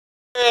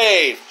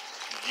Hey,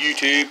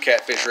 YouTube,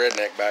 Catfish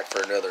Redneck back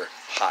for another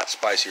hot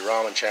spicy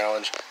ramen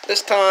challenge.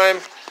 This time,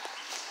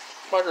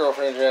 my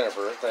girlfriend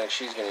Jennifer thinks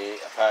she's going to eat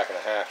a pack and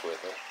a half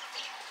with me.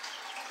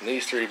 And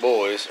these three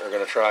boys are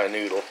going to try a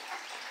noodle.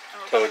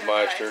 Toad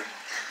Meister,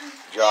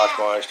 Josh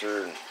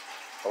Meister, and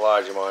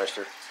Elijah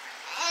Meister.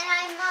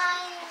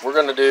 We're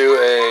going to do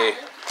a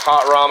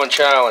hot ramen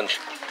challenge.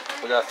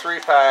 We got 3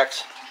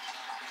 packs.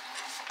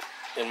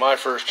 In my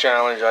first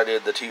challenge, I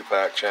did the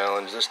 2-pack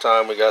challenge. This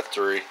time we got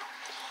 3.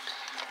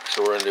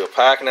 So we're going to do a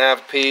pack and a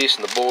half a piece,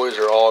 and the boys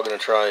are all going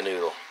to try a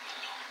noodle.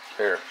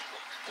 Here,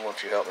 why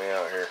don't you help me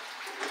out here?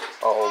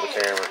 I'll hold the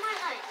camera.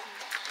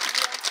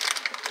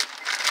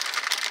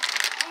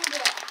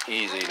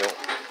 Easy,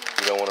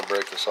 you don't want to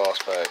break the sauce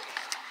pack.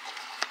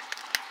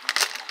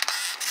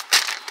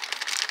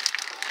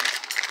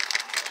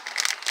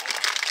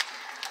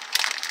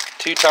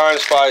 Two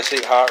times spicy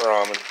hot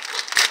ramen.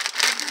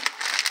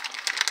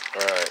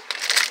 Alright.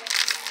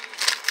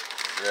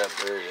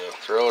 There you go.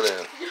 Throw it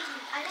in.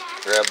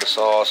 Grab the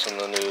sauce and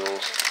the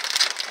noodles.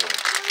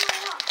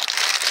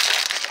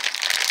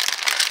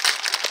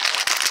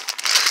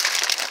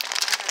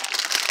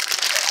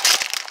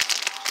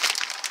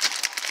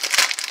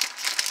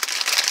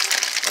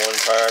 One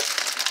pack.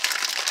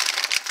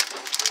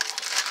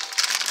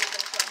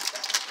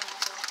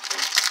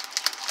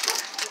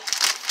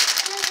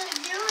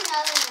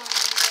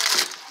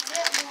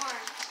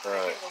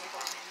 Alright.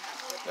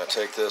 Now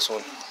take this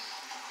one.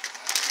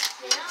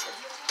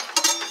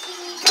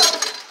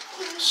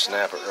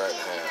 Snap it right in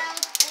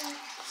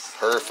half.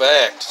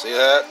 Perfect. See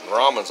that?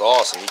 Ramen's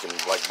awesome. You can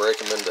like break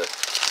them into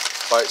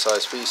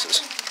bite-sized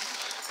pieces.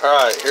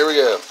 Alright, here we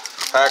go.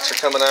 Packs are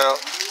coming out.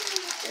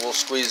 We'll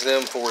squeeze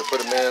them before we put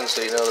them in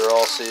so you know they're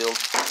all sealed.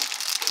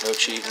 No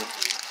cheating.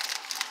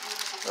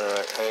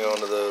 Alright, hang on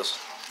to those.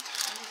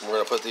 We're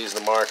going to put these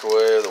in the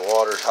microwave. The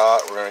water's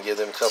hot. We're going to give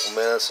them a couple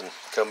minutes and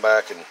come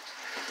back and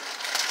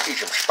eat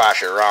some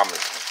spicy ramen.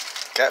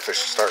 Catfish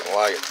is starting to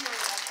like it.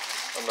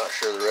 I'm not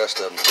sure the rest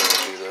of them are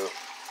going to though.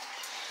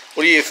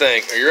 What do you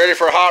think? Are you ready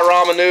for a hot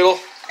ramen noodle?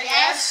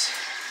 Yes.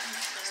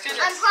 I'm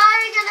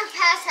probably going to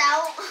pass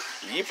out.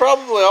 You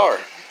probably are.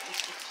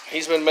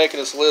 He's been making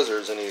us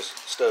lizards in his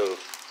stove.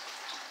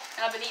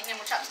 And I've been eating them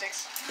with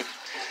chopsticks.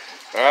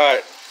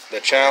 Alright, the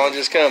challenge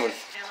is coming.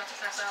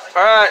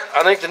 Alright,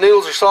 I think the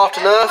noodles are soft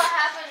enough.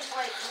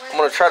 I'm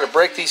going to try to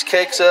break these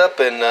cakes up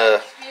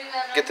and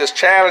get this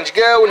challenge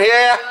going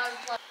here.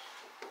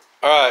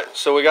 Alright,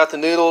 so we got the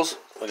noodles.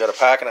 We got a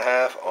pack and a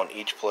half on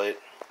each plate.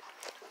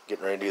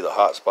 Getting ready to do the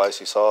hot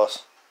spicy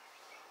sauce.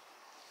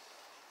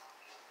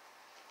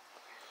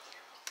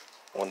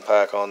 1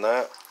 pack on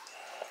that.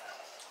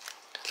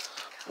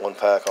 1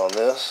 pack on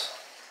this.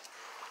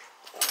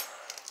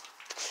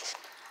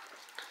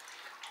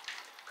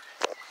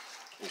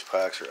 These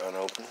packs are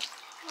unopened.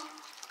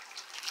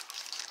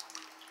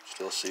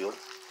 Still sealed.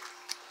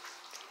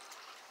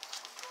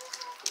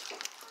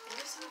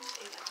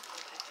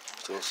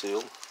 Still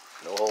sealed.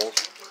 No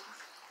holes.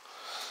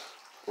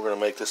 We're going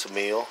to make this a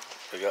meal.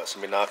 We got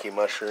some Inaki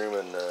mushroom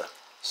and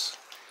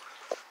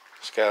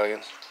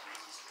scallions.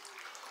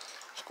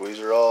 Squeeze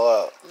her all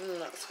out.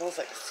 That smells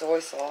like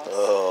soy sauce.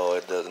 Oh,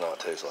 it does not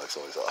taste like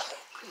soy sauce.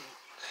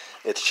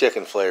 It's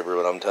chicken flavor,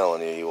 but I'm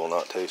telling you, you will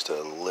not taste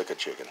a lick of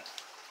chicken.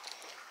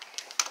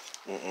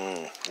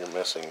 You're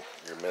missing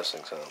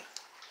some.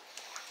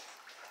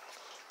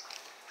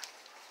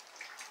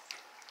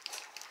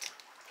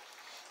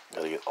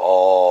 Gotta get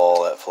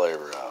all that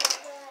flavor out.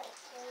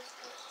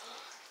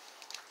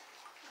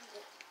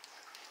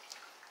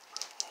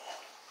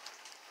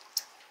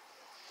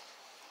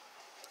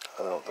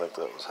 I don't think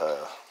that was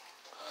half.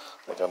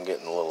 I think I'm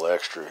getting a little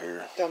extra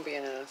here. Don't be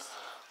an ass.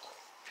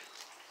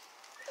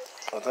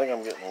 I think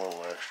I'm getting a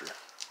little extra.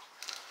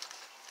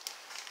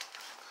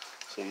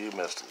 So you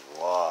missed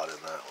a lot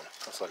in that one.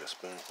 That's like a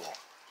spoonful.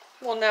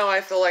 Well, now I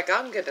feel like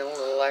I'm getting a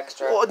little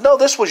extra. Well, no,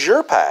 this was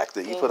your pack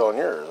that you put on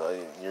yours.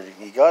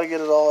 You got to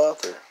get it all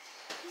out there.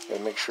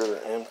 And make sure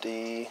they're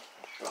empty.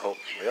 Oh,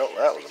 well,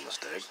 that was a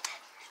mistake.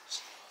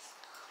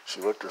 She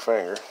licked her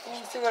finger.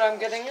 Let's see what I'm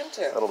getting into.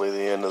 That'll be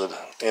the end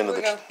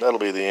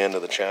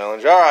of the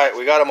challenge. All right,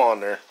 we got them on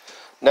there.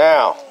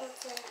 Now,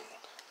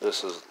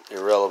 this is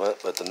irrelevant,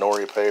 but the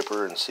nori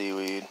paper and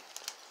seaweed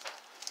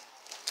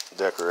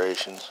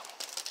decorations.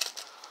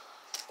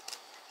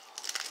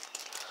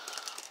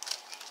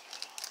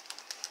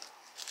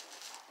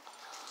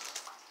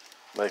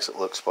 Makes it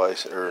look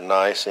spicy or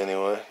nice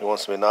anyway. You want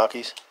some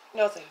Inakis?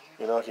 No, thank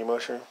you. Inaki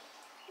mushroom?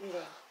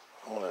 Okay.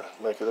 I'm gonna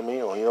make it a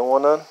meal. You don't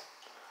want none?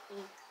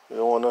 You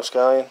don't want no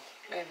scallion?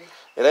 Maybe.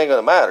 It ain't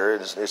gonna matter.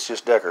 It's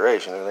just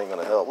decoration. It ain't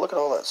gonna help. Look at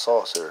all that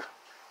sauce there.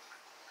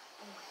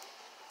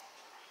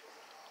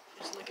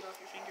 Just lick it off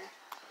your finger.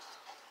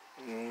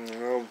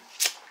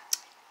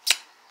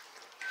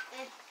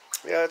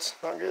 Yeah, it's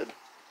not good.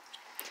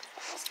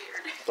 I'm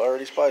scared. It's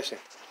already spicy.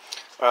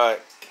 All right,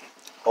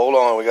 hold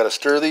on. We got to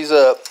stir these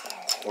up.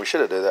 We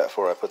should have did that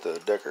before I put the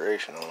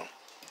decoration on.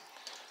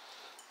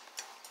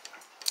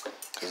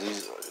 Cause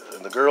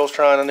the girls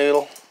trying a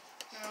noodle.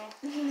 No.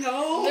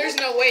 No. There's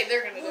no way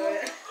they're gonna do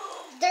it.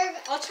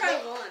 I'll Try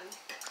one.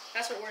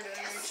 That's what we're doing.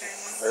 We're trying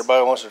one.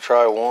 Everybody wants to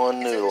try one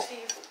noodle.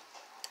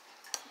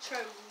 Try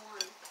one.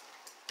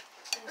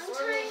 I'm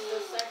trying.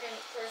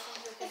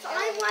 If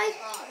I like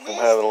I'm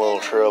having a little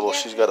trouble.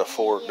 She's got a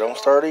fork. Don't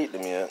start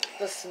eating them yet.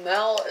 The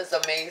smell is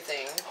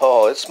amazing.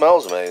 Oh, it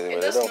smells amazing, but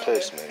it does don't smell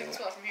taste good. amazing.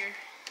 Smell from here.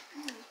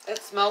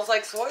 It smells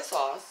like soy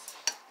sauce.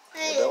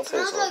 Hey, don't it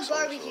smells taste like like soy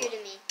barbecue sauce. to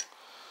me.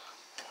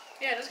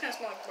 Yeah, it does kind of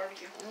smell like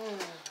barbecue.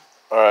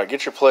 Alright,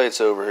 get your plates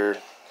over here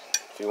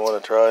if you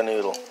want to try a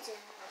noodle.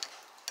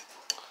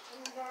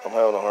 I'm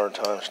having a hard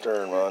time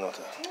stirring mine with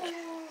that.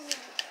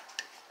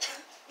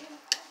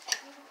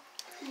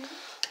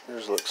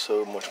 Yours looks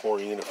so much more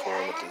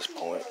uniform at this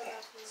point.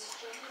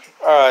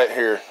 Alright,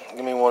 here.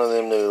 Give me one of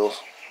them noodles.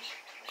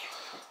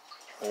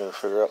 I gotta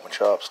figure out my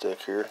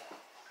chopstick here.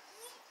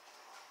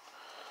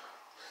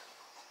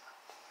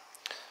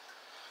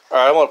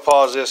 Alright, I'm gonna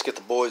pause this, get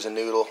the boys a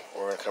noodle.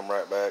 We're gonna come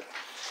right back.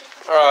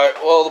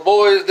 Alright, well the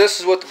boys, this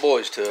is what the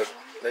boys took.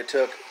 They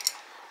took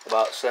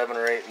about 7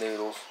 or 8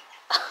 noodles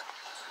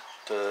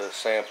to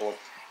sample them.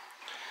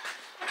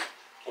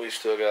 We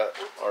still got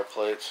our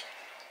plates.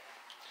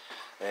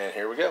 And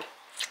here we go.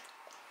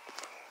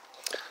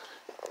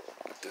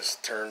 Get this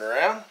turned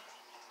around.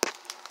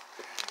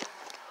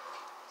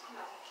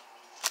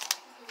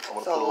 I'm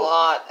It's gonna a put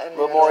lot. a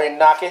little more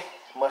enoki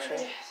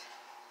mushroom.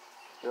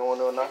 You don't want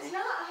to do a enoki?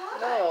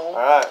 No.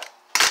 Alright,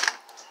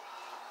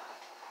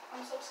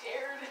 I'm so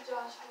scared.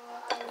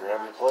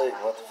 grab your plate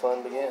and let the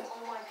fun begin. Oh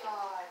my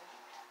god.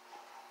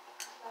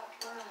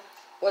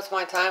 What's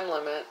my time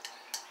limit?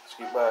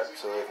 Scoot back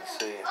so they can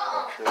see you.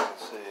 Make sure they can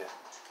see you.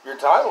 Your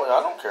time, I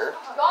don't care.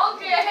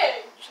 Donkey!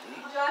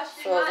 Just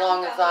eat. So as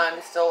long as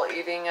I'm still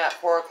eating at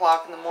 4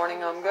 o'clock in the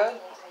morning, I'm good?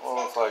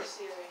 Well, it's like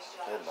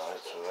midnight,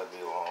 so that'd be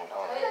a long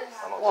time.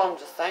 Well, I'm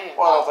just saying.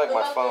 Well, I don't think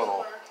my phone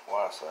will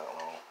last that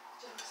long.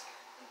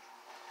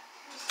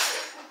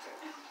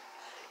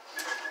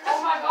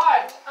 Oh my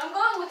god. I'm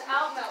going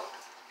without milk.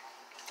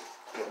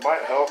 It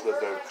might help that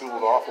they've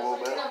cooled off a little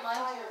bit.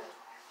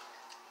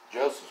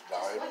 Joseph's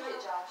dying.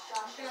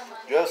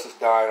 Joseph's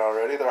dying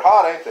already. They're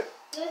hot, ain't they?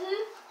 Yep.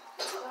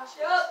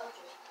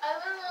 I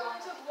literally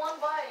only took one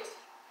bite.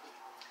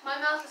 My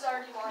mouth is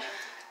already watering.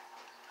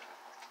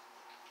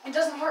 It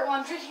doesn't hurt while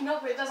I'm drinking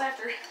milk, but it does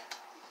after. I'm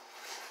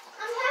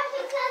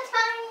having that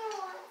tiny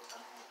one.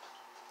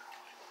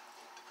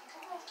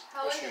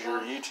 How This is is it, your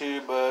Mom?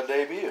 YouTube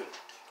debut.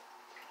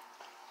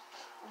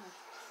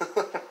 Is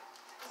that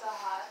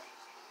hot?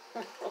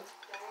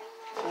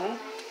 Hmm?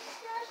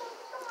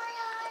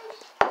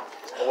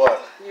 What?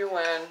 You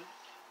win.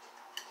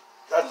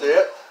 That's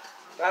it?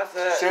 That's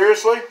it.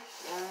 Seriously?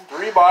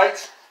 3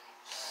 bites?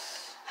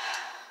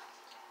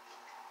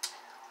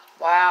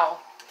 Wow.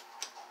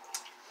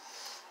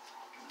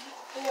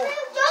 It does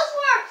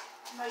work.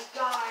 Oh my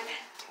god.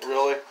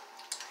 Really?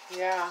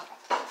 Yeah.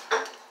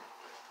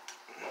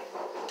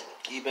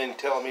 You've been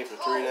telling me for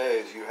 3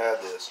 days you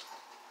had this.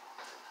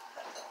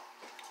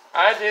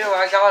 I do.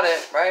 I got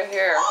it right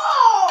here.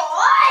 Oh,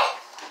 what?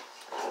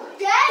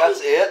 Daddy.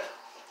 That's it?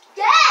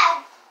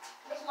 Dad.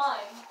 It's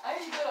mine. I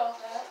usually good off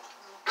that.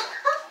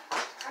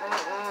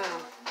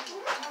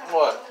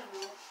 What?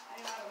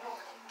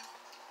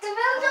 The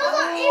milk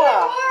doesn't even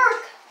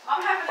work.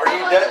 I'm having Are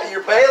you another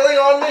you're bailing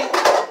on me?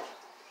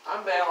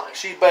 I'm bailing.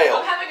 She bailed.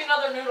 I'm having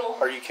another noodle.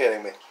 Are you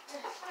kidding me? Hey,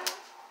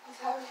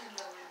 I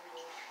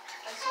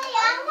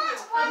want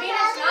one. I mean,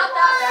 it's not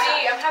that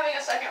bad. I'm having a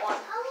second one.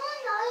 I want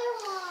another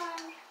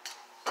one.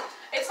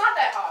 It's not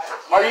that hot.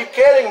 Are you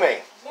kidding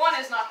me? One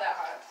is not that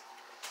hot.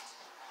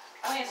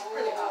 I mean, it's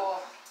pretty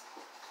hot.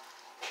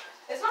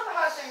 It's not the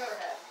hottest thing I've ever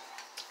had.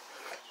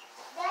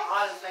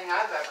 Hottest thing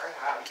I've ever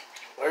had.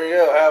 There you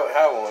go.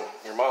 Have one.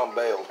 Your mom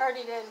bailed.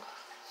 Already did.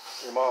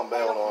 Your mom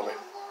bailed on me.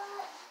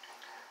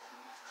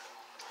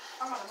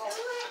 I'm out of milk.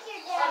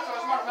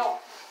 I'm out of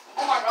milk.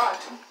 Oh my god.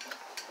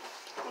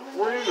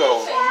 Where you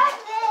going?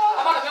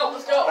 I'm out of milk.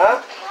 Let's go.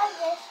 Huh?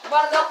 I'm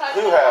out of milk.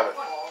 Who have it?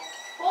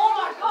 Oh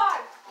my god.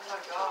 Oh my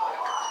god.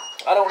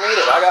 I don't need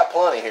it. I got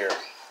plenty here.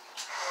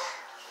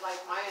 Like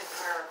my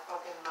entire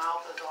fucking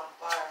mouth is on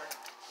fire.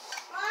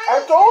 I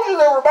told you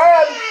they were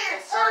bad.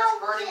 It starts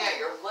burning at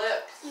your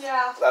lips.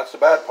 Yeah. That's the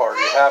bad part.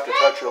 You have to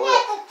touch your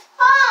lip.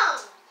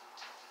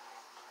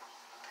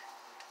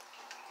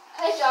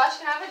 Hey Josh,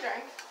 can I have a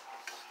drink?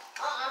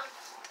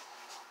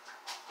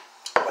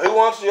 Who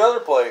wants the other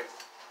plate?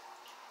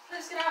 I'm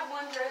just gonna have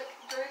one drink.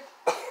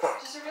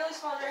 Just a really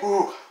small drink.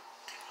 Ooh.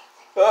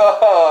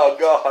 Oh,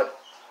 God.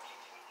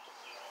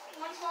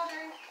 One small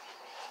drink.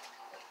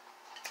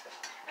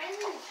 I need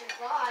to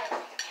survive.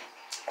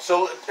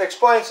 So,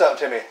 explain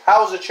something to me.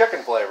 How was the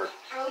chicken flavor?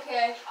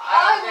 Okay.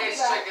 I will don't be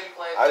taste back. chicken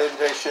flavor. I didn't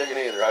taste chicken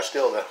either. I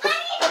still don't. I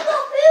need to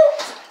go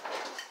poop.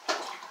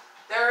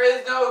 There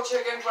is no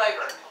chicken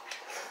flavor.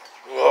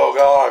 Oh,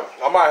 God.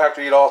 I might have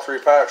to eat all 3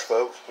 packs,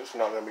 folks. This is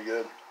not going to be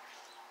good.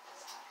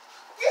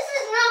 This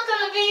is not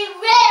going to be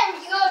very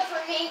good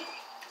for me.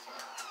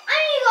 I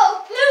need to go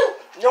poop.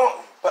 You don't,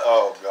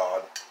 oh,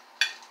 God.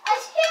 I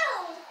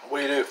still. What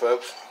do you do,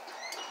 folks?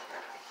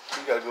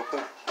 You gotta go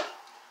poop.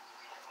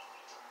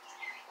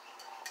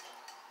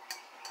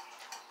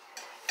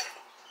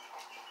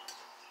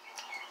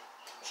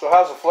 So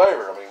how's the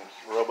flavor? I mean,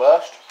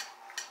 robust?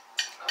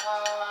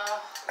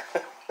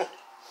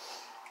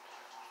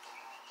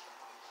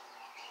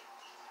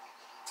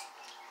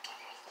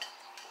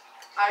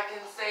 I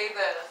can say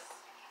this.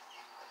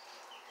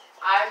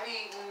 I've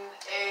eaten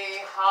a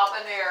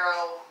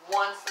habanero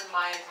once in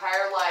my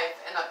entire life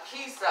and a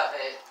piece of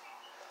it,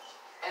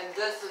 and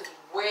this is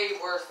way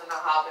worse than a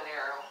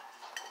habanero.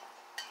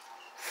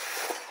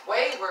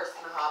 Way worse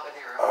than a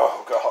habanero.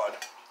 Oh, God.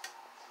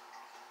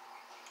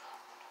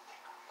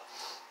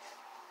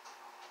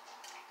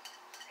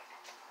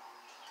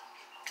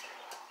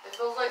 It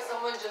feels like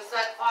someone just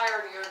set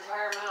fire to your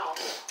entire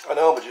mouth. I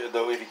know, but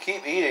though if you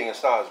keep eating,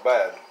 it's not as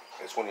bad.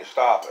 It's when you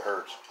stop, it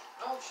hurts.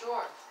 Oh,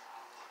 sure.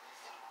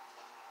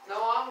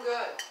 No, I'm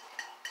good.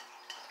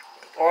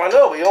 Well, I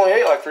know, but you only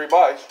ate like 3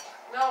 bites.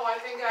 No, I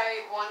think I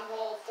ate one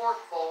whole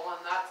forkful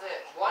and that's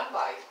it. One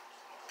bite.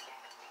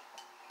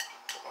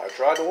 I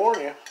tried to warn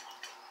you.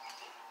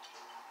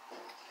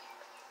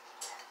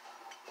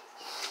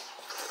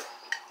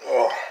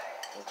 Oh,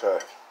 okay.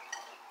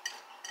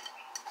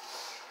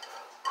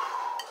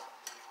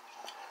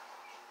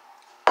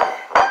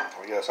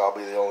 I guess I'll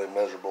be the only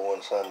miserable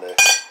one Sunday.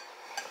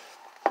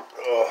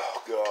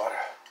 Oh, God.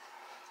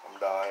 I'm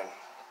dying.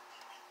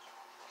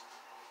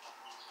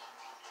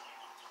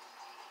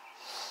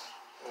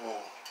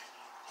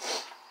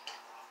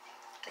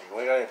 We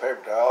ain't got any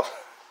paper towels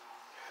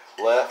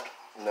left?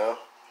 No.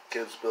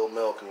 Kids spilled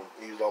milk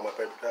and used all my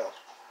paper towels.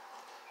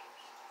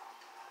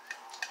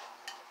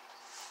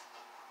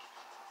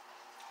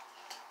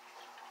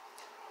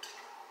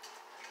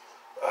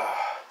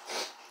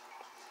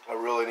 I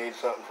really need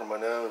something for my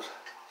nose.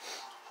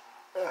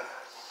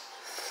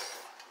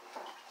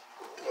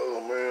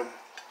 Oh, man.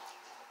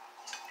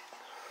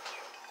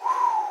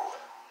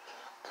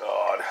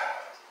 God.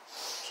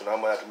 So now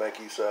I'm going to have to make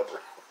you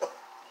supper.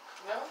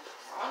 No,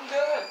 I'm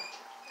good.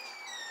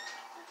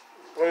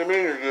 What do you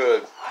mean you're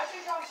good? I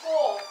think I'm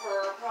full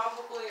for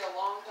probably a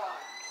long time.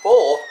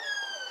 Full?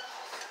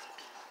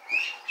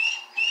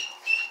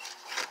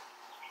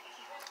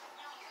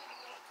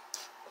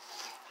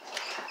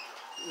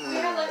 We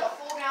had like a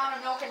full gallon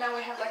of milk and now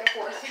we have like a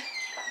fourth.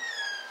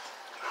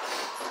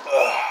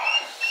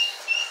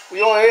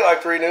 We only ate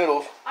like 3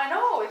 noodles. I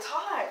know, it's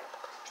hot.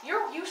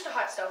 You're used to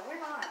hot stuff, we're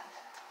not.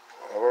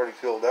 I've already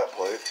killed that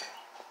plate.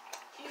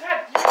 You've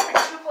had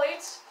 2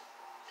 plates?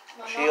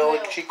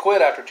 She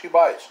quit after 2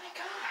 bites. Oh my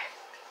God.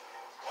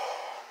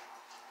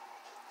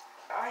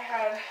 I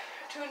had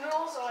 2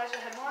 noodles, Elijah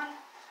had 1.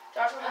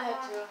 Joshua had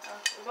 1. 2.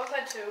 We both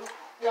had 2.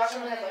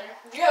 Joshua had later.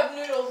 You have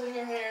noodles in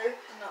your hair.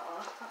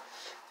 Nuh-uh.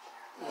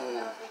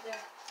 Right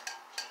there.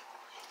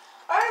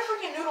 I had a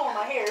freaking noodle in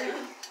my hair.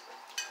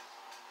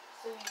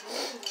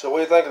 So what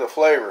do you think of the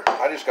flavor?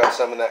 I just got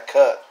some in that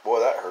cut. Boy,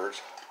 that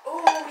hurts.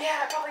 Oh,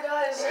 yeah, it probably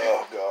does.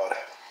 Oh, God.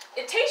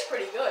 It tastes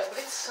pretty good, but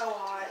it's so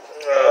hot.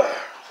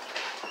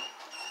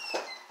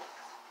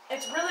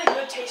 It's really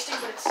good tasting,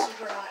 but it's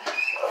super hot.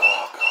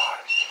 Oh, God.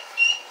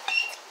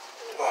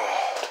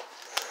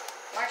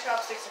 My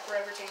chopsticks are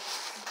forever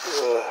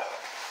tasting.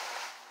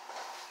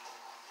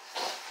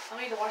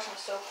 I need to wash my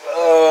soap.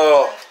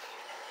 Oh.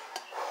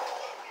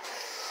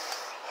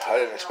 I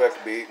didn't expect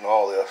to be eating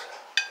all this.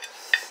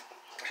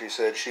 She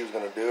said she was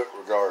going to do it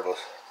regardless.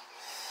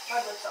 My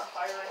lips on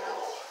fire right now.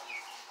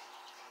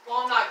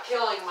 Well, I'm not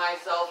killing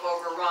myself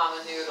over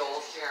ramen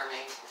noodles,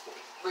 Jeremy.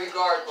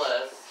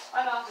 Regardless.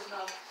 My mouth is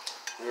numb.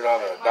 You're not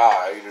going to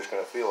die. You're just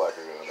going to feel like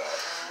you're going to die.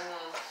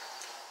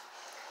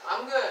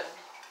 I'm good.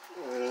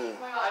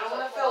 I don't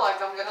want to feel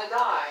like I'm going to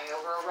die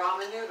over a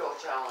ramen noodle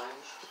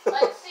challenge.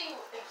 Let's see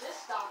if this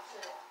stops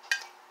it.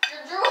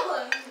 You're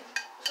drooling.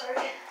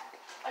 Sorry.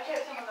 I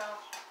can't feel my mouth.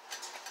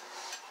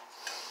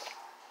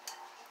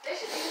 They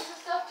should use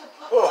this stuff to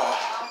put Oh, in my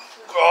mouth.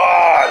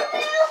 God.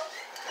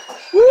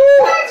 Woo!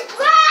 It's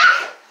black!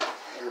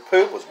 Your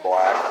poop was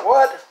black.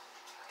 What?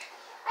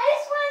 I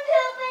just want to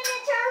poop and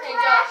it turned Hey,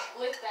 black. Josh,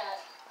 lick that.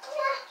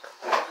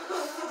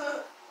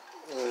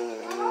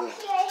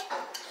 Okay.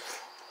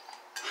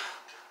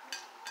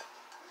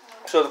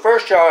 So the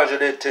first challenge I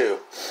did too,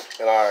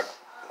 and I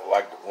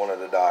wanted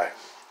to die.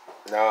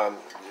 Now I'm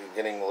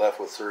getting left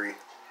with 3.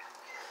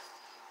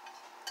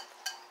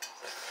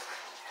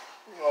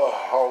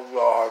 Oh,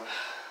 God.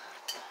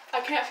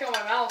 I can't feel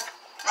my mouth.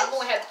 I've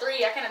only had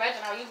 3. I can't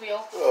imagine how you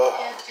feel.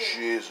 Oh,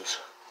 Jesus.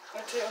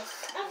 Me too.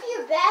 I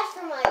feel bad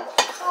for my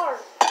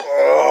heart.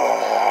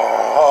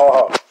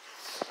 Oh.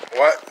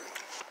 What? I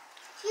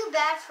feel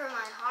bad for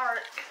my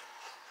heart.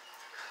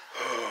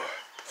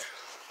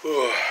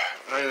 Oh,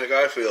 how do you think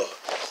I feel?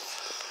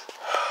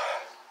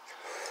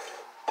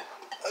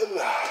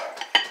 No.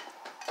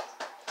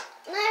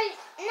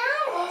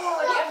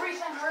 Oh, like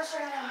everything hurts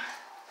right now.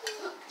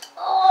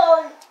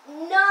 Oh,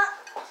 no.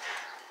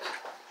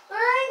 When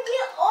I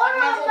get older,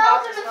 My I'm whole not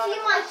mouth going is to not feed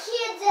a- my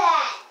kids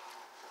at.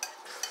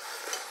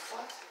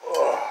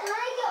 Oh, When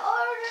I get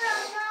older,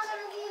 I'm not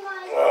going to feed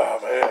my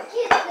man.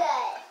 kids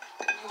at.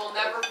 You will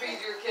never feed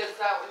your kids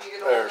that when you get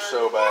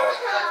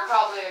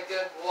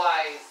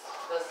wise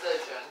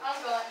decision. I'm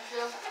going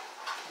to.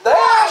 They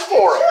asked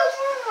for them.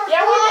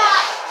 Yeah, we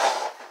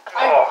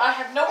I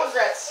have no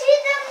regrets. See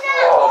them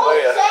there Oh, all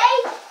man. day?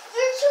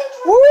 Your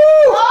children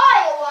Woo! why,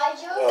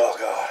 Elijah? Oh,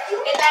 God. You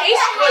It let tastes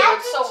that good, but happen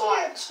it's so to your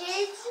hot.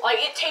 kids? Like,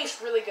 it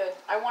tastes really good.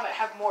 I want to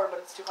have more,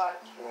 but it's too hot.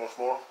 You want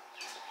some more?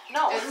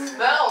 No. It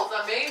smells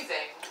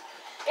amazing.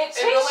 It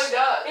tastes, It really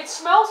does. It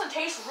smells and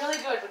tastes really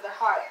good, but they're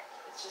hot.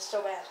 It's just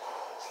so bad.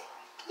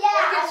 Yeah,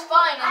 Like, it's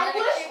fine, and I then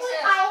it wish kicks when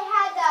in. I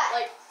had that.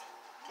 Like,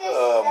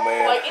 Oh,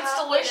 man. Like, it's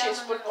delicious,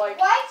 but like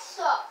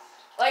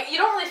you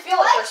don't really feel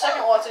it for a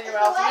second while it's in your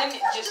mouth, and then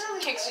it just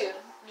kicks you.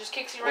 Just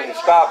kicks you right When in you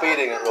the stop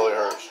eating, it really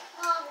hurts.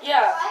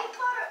 Yeah.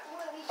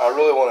 I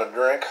really want a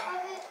drink.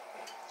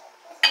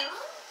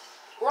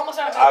 We're almost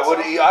out of I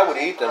milk. would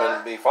eat them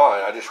and be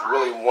fine. I just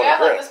really We want have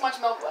a like drink. this much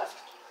milk left.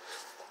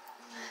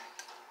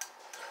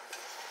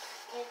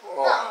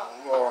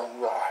 Oh,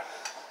 God.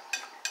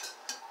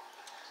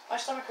 My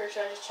stomach hurts,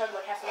 so I just chugged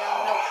like half a gallon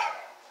of milk.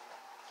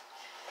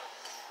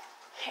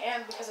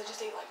 And because I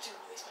just ate like 2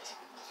 really spicy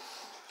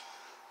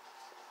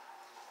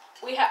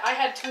noodles. I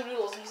had 2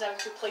 noodles and he's having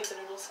 2 plates of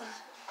noodles.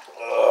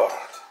 Ugh.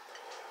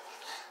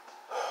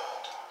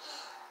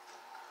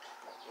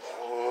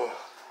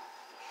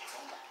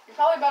 You're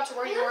probably about to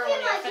where you were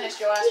when you finished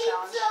your last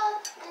challenge.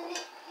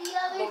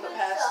 A little bit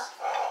past.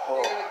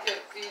 You're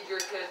gonna feed your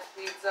kids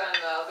pizza and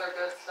the other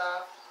good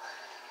stuff.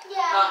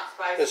 Yeah. Not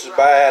spicy. This is ramen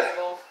bad.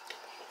 noodles.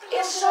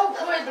 It's so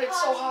good, but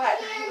it's so hot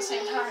at the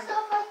same time. and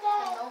don't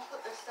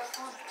put this stuff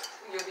on.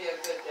 You'll be a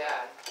good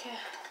dad. Yeah.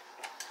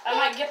 I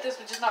might get this,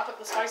 but just not put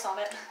the spice on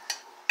it.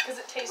 Because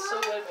it tastes so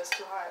good, but it's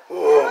too hot.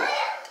 Ugh.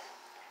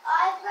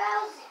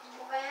 Eyebrows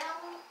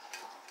brown.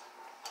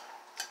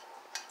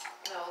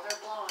 No, they're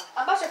blonde.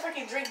 I'm about to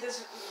freaking drink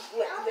this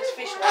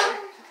fish water.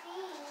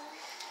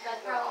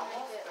 That'd probably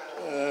make it.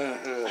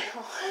 Mhm.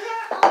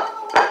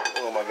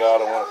 Oh, my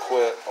God. I want to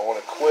quit. I want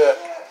to quit.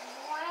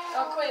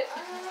 Don't quit.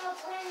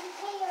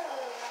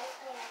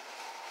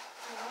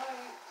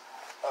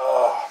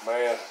 Oh,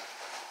 man.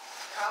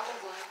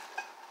 Probably.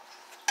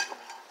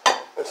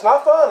 It's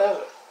not fun, is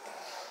it?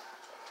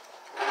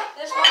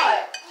 It's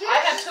not. I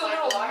have 2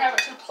 noodles and you're having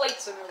 2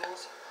 plates of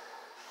noodles.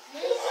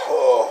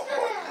 Oh,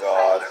 my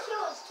God.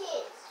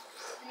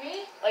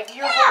 Like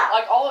your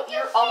like all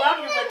your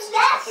around your lips is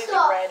just completely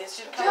red. It's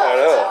just kind of I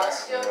like know.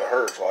 sauce. It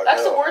hurts like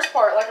That's the hell. worst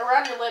part. Like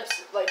around your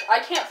lips, like I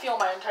can't feel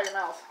my entire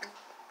mouth.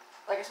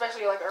 Like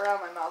especially like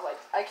around my mouth, like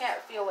I can't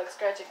feel like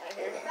scratching right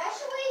here.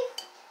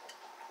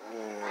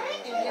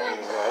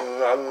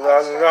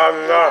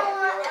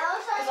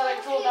 Because I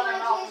like drooled down my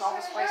mouth and all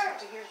the spice went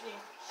to here too.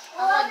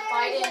 I'm like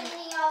biting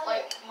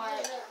like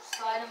my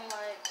side of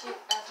my tooth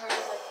as hard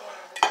as I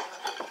can.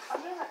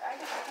 I'm doing I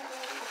guess I can do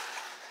it.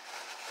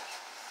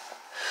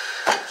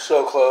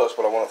 So close,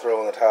 but I want to throw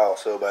in the towel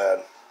so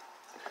bad.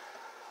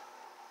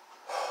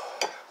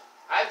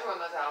 I threw in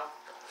the towel.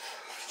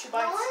 2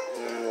 bites.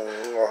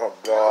 Oh,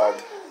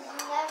 God.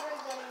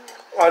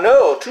 I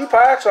know. 2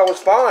 packs, I was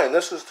fine.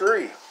 This is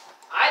 3.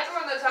 I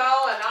threw in the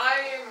towel, and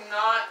I am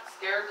not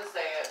scared to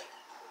say it.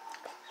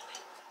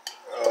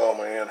 Oh,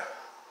 man.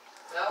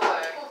 No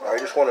way. I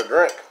just want a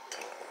drink.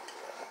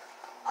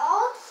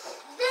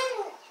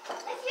 Then,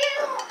 if you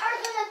are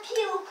gonna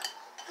puke,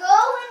 go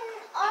in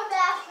our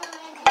bathroom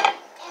and puke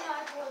in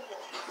our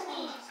toilet.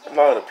 Please. I'm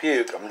not going to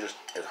puke. I'm just,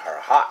 it's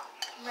hot.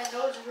 My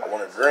nose is I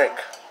want a drink.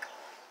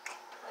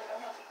 Like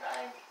I'm about to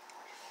cry.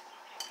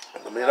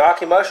 The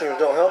Minaki mushrooms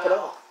don't help at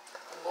all.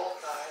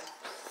 Both sides.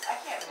 I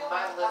can't feel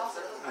My my lips mouth.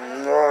 are,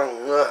 Mm. my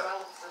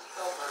lips are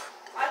silver.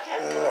 I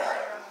can't feel my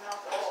area in my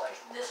mouth at all. Like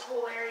this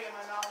whole area in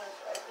my mouth is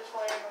like this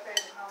whole area of my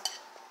face is mouth.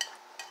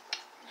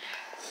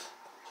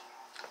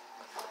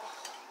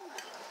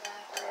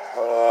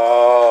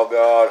 Oh,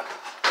 God.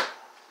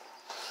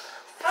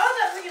 How did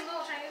that freaking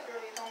little Chinese girl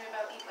you told me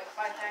about eat like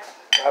 5 packs?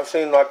 I've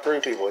seen like 3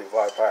 people eat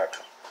 5 packs.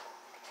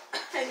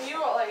 And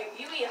you like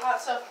you eat hot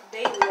stuff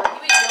daily. Like you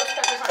eat ghost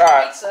peppers on All your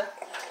right. pizza.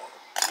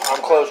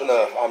 I'm close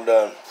enough. I'm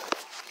done.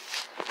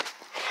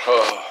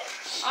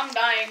 I'm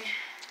dying.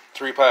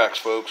 3 packs,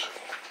 folks.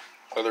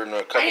 Other than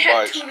a couple I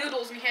had bites. 2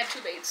 noodles and he had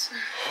 2 baits.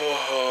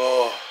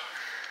 Oh.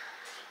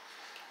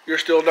 You're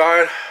still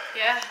dying?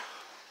 Yeah.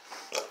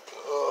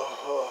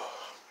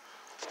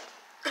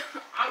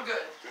 I'm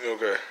good.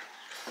 Okay.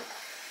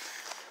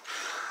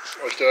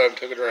 I still haven't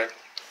took a drink.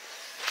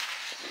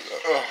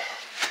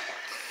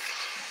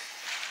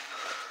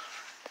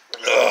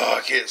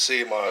 I can't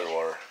see my eyes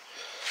water.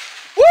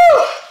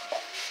 Woo!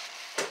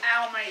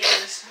 Ow, my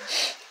ears.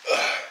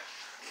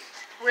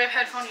 Rip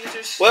headphone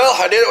users. Well,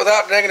 I did it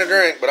without taking a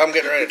drink, but I'm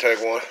getting ready to take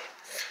one.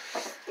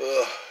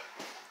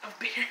 A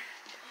beer.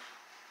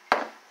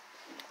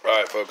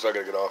 Alright, folks, I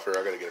gotta get off here.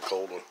 I gotta get a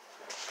cold one.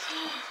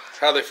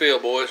 How they feel,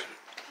 boys?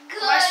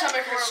 My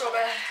stomach hurts so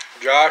bad.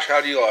 Josh,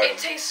 how do you like It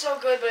them? tastes so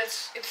good, but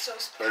it's so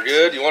spicy. They're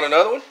good? You want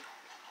another one?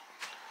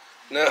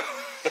 No.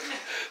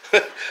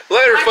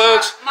 Later,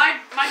 folks. My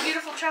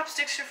beautiful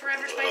chopsticks are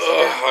forever spicy.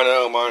 I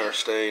know, mine are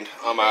stained.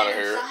 I'm out of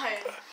here. Fine.